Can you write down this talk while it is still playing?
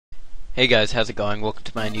Hey guys, how's it going? Welcome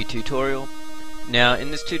to my new tutorial. Now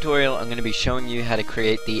in this tutorial I'm going to be showing you how to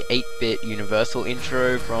create the 8-bit universal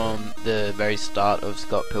intro from the very start of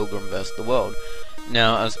Scott Pilgrim vs. the World.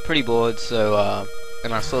 Now I was pretty bored, so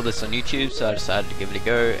and I saw this on YouTube, so I decided to give it a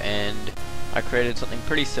go, and I created something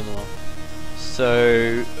pretty similar.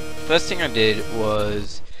 So first thing I did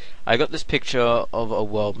was I got this picture of a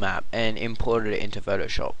world map and imported it into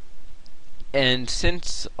Photoshop. And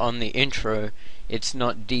since on the intro it's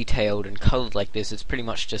not detailed and colored like this, it's pretty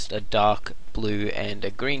much just a dark blue and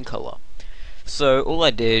a green color. So all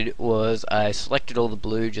I did was I selected all the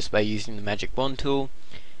blue just by using the magic wand tool,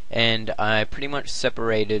 and I pretty much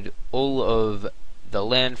separated all of the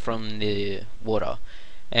land from the water.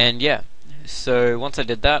 And yeah, so once I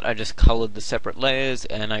did that, I just colored the separate layers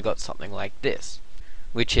and I got something like this,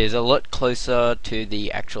 which is a lot closer to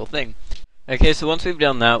the actual thing. Okay, so once we've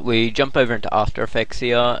done that, we jump over into After Effects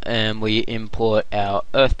here and we import our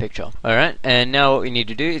Earth picture. Alright, and now what we need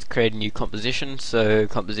to do is create a new composition. So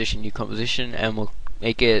composition, new composition, and we'll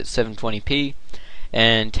make it 720p,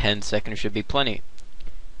 and 10 seconds should be plenty.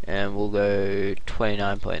 And we'll go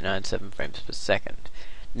 29.97 frames per second.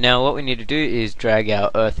 Now what we need to do is drag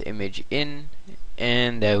our Earth image in,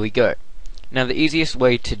 and there we go. Now the easiest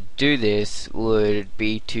way to do this would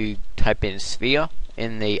be to type in sphere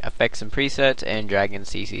in the effects and presets and drag in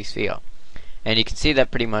CC sphere, and you can see that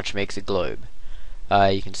pretty much makes a globe.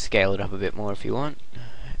 You can scale it up a bit more if you want.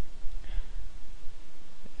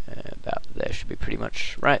 About there should be pretty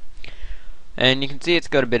much right. And you can see it's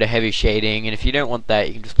got a bit of heavy shading, and if you don't want that,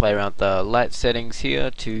 you can just play around with the light settings here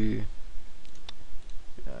to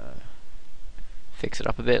fix it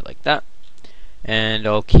up a bit like that, and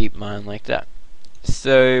I'll keep mine like that.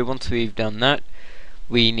 So once we've done that,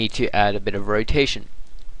 we need to add a bit of rotation.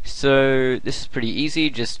 So this is pretty easy,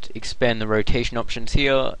 just expand the rotation options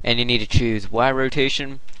here, and you need to choose Y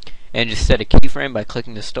rotation, and just set a keyframe by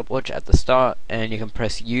clicking the stopwatch at the start, and you can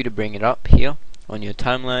press U to bring it up here on your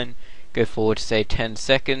timeline. Go forward to say 10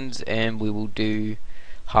 seconds, and we will do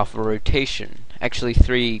half a rotation, actually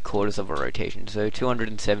 3/4 of a rotation, so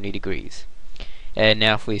 270 degrees. And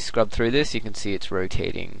now if we scrub through this, you can see it's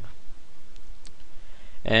rotating.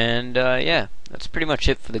 And yeah, that's pretty much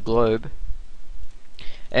it for the globe.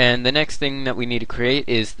 And the next thing that we need to create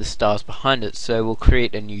is the stars behind it. So we'll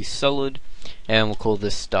create a new solid, and we'll call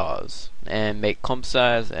this stars, and make comp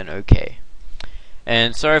size and OK.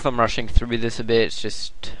 And sorry if I'm rushing through this a bit, it's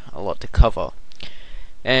just a lot to cover.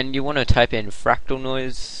 And you want to type in Fractal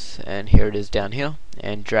Noise, and here it is down here,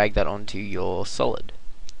 and drag that onto your solid.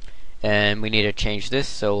 And we need to change this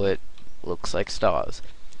so it looks like stars.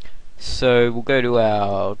 So we'll go to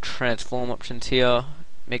our transform options here,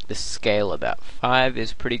 make the scale about 5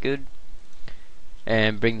 is pretty good,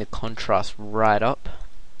 and bring the contrast right up.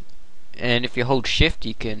 And if you hold shift,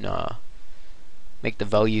 you can make the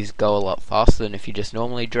values go a lot faster than if you just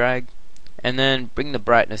normally drag. And then bring the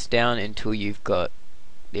brightness down until you've got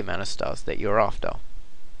the amount of stars that you're after.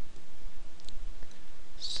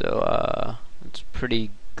 So it's pretty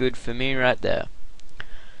good for me right there.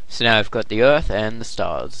 So now I've got the Earth and the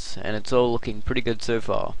stars, and it's all looking pretty good so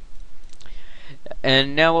far.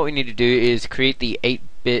 And now what we need to do is create the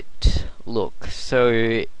 8-bit look. So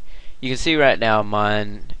you can see right now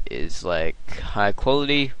mine is like high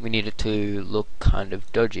quality. We need it to look kind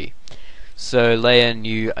of dodgy. So layer,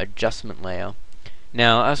 new adjustment layer.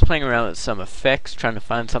 Now I was playing around with some effects, trying to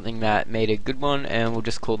find something that made a good one, and we'll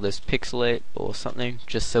just call this pixelate or something,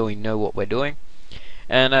 just so we know what we're doing.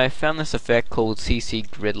 And I found this effect called CC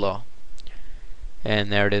Gridler,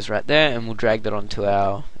 and there it is right there, and we'll drag that onto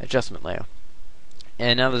our adjustment layer.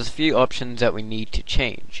 And now there's a few options that we need to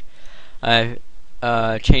change. I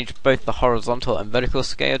changed both the horizontal and vertical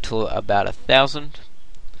scale to about 1000,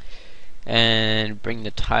 and bring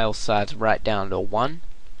the tile size right down to 1,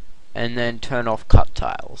 and then turn off cut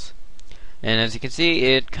tiles. And as you can see,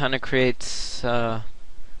 it kind of creates that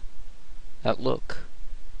look.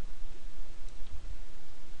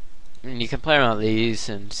 And you can play around with these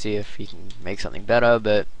and see if you can make something better,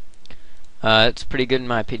 but it's pretty good in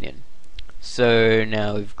my opinion. So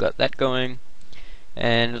now we've got that going,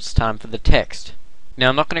 and it's time for the text. Now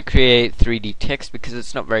I'm not going to create 3D text because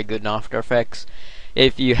it's not very good in After Effects.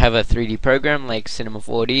 If you have a 3D program like Cinema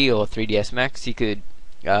 4D or 3ds Max, you could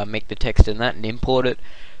make the text in that and import it,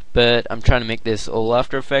 but I'm trying to make this all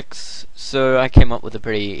After Effects, so I came up with a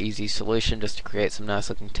pretty easy solution just to create some nice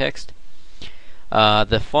looking text.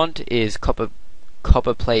 The font is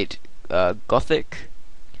Copperplate Gothic.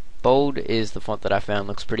 Bold is the font that I found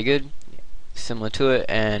looks pretty good, similar to it,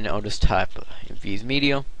 and I'll just type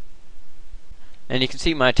InfuzedMedia. And you can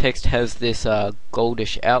see my text has this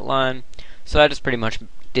goldish outline, so I just pretty much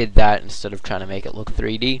did that instead of trying to make it look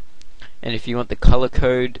 3D. And if you want the color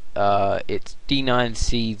code, it's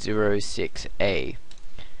D9C06A.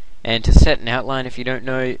 And to set an outline, if you don't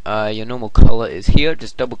know, your normal color is here.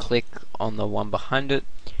 Just double click on the one behind it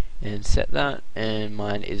and set that, and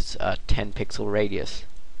mine is 10 pixel radius.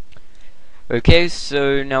 Okay,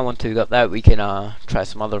 so now once we got that, we can try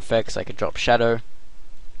some other effects like a drop shadow.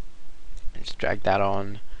 Just drag that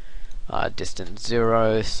on. Distance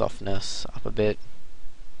 0, softness up a bit.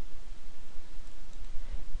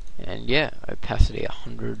 And yeah, opacity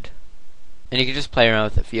 100. And you can just play around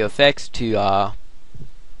with a few effects to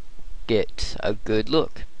get a good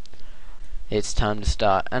look. It's time to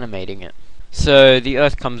start animating it. So the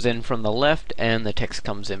earth comes in from the left and the text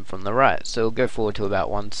comes in from the right. So we'll go forward to about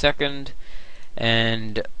 1 second,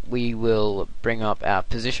 and we will bring up our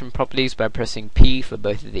position properties by pressing P for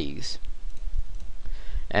both of these.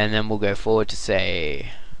 And then we'll go forward to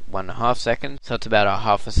say 1.5 seconds. So it's about a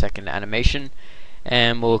half a second animation,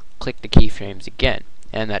 and we'll click the keyframes again,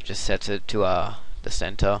 and that just sets it to the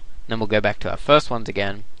center. Then we'll go back to our first ones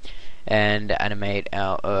again and animate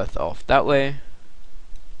our earth off that way.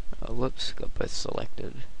 Oh, whoops, got both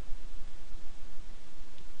selected.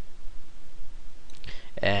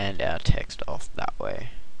 And our text off that way.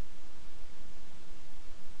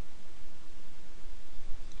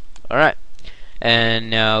 Alright,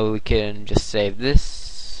 and now we can just save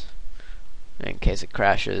this in case it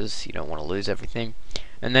crashes. You don't want to lose everything.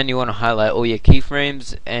 And then you want to highlight all your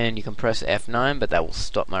keyframes, and you can press F9, but that will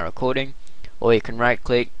stop my recording. Or you can right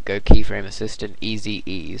click, go keyframe assistant, easy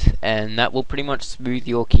ease, and that will pretty much smooth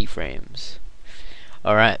your keyframes.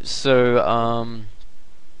 Alright, so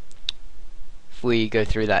if we go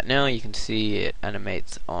through that now, you can see it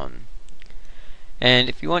animates on. And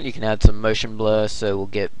if you want, you can add some motion blur, so we'll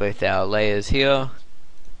get both our layers here.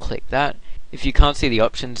 Click that. If you can't see the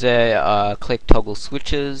options there, click toggle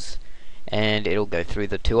switches, and it'll go through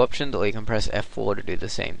the two options, or you can press F4 to do the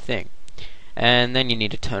same thing. And then you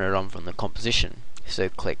need to turn it on from the composition, so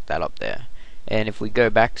click that up there. And if we go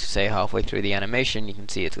back to say halfway through the animation, you can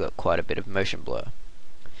see it's got quite a bit of motion blur.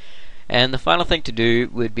 And the final thing to do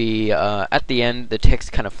would be at the end the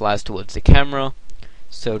text kind of flies towards the camera,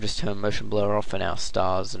 so just turn motion blur off on our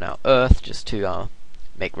stars and our earth just to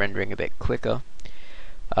make rendering a bit quicker.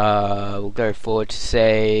 We'll go forward to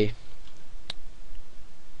say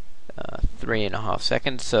 3.5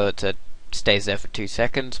 seconds, so it stays there for 2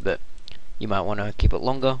 seconds, but you might want to keep it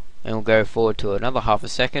longer. And we'll go forward to another half a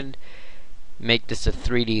second, make this a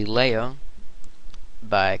 3D layer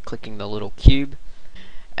by clicking the little cube,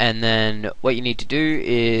 and then what you need to do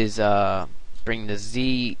is bring the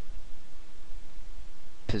Z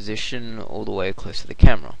position all the way close to the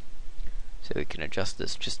camera, so we can adjust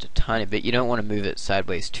this just a tiny bit. You don't want to move it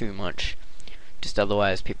sideways too much, just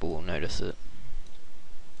otherwise people will notice it.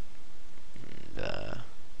 And,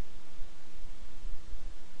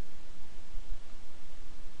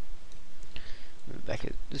 move back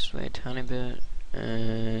it this way a tiny bit,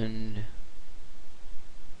 and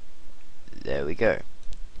there we go.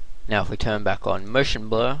 Now if we turn back on motion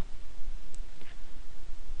blur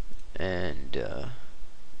and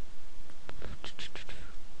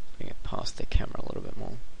bring it past the camera a little bit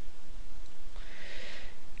more,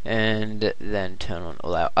 and then turn on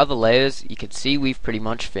all our other layers, you can see we've pretty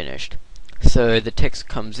much finished. So the text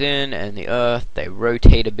comes in and the earth, they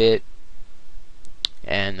rotate a bit,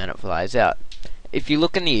 and then it flies out. If you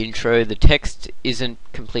look in the intro, the text isn't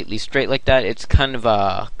completely straight like that, it's kind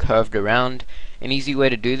of curved around. An easy way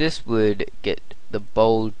to do this would get the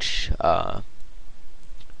Bulge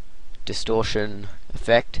Distortion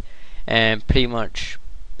effect and pretty much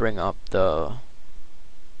bring up the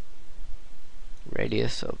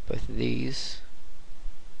radius of both of these.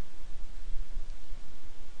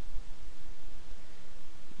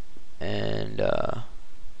 And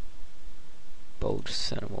bulge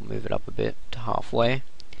center, we'll move it up a bit to halfway,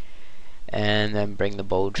 and then bring the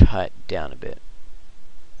bulge height down a bit.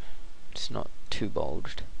 It's not too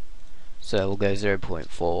bulged, so we'll go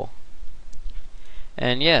 0.4.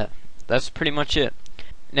 And yeah, that's pretty much it.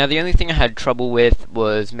 Now the only thing I had trouble with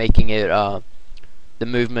was making it the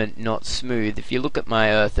movement not smooth. If you look at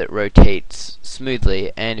my earth, it rotates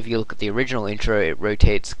smoothly, and if you look at the original intro, it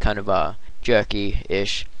rotates kind of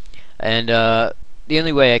jerky-ish. And the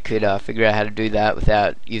only way I could figure out how to do that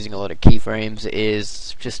without using a lot of keyframes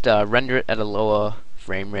is just render it at a lower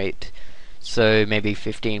frame rate, so maybe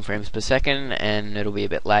 15 frames per second, and it'll be a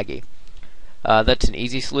bit laggy. That's an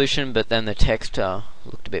easy solution, but then the text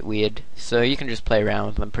looked a bit weird, so you can just play around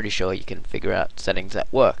with them. I'm pretty sure you can figure out settings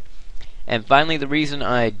that work. And finally, the reason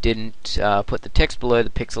I didn't put the text below the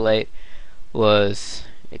pixelate was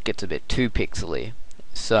it gets a bit too pixely.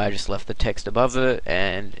 so I just left the text above it,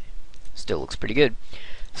 and still looks pretty good.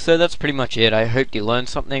 So that's pretty much it. I hope you learned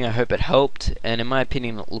something, I hope it helped, and in my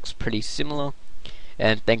opinion it looks pretty similar.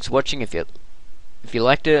 And thanks for watching. If you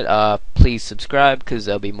liked it, please subscribe, because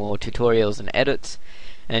there'll be more tutorials and edits.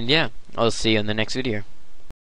 And yeah, I'll see you in the next video.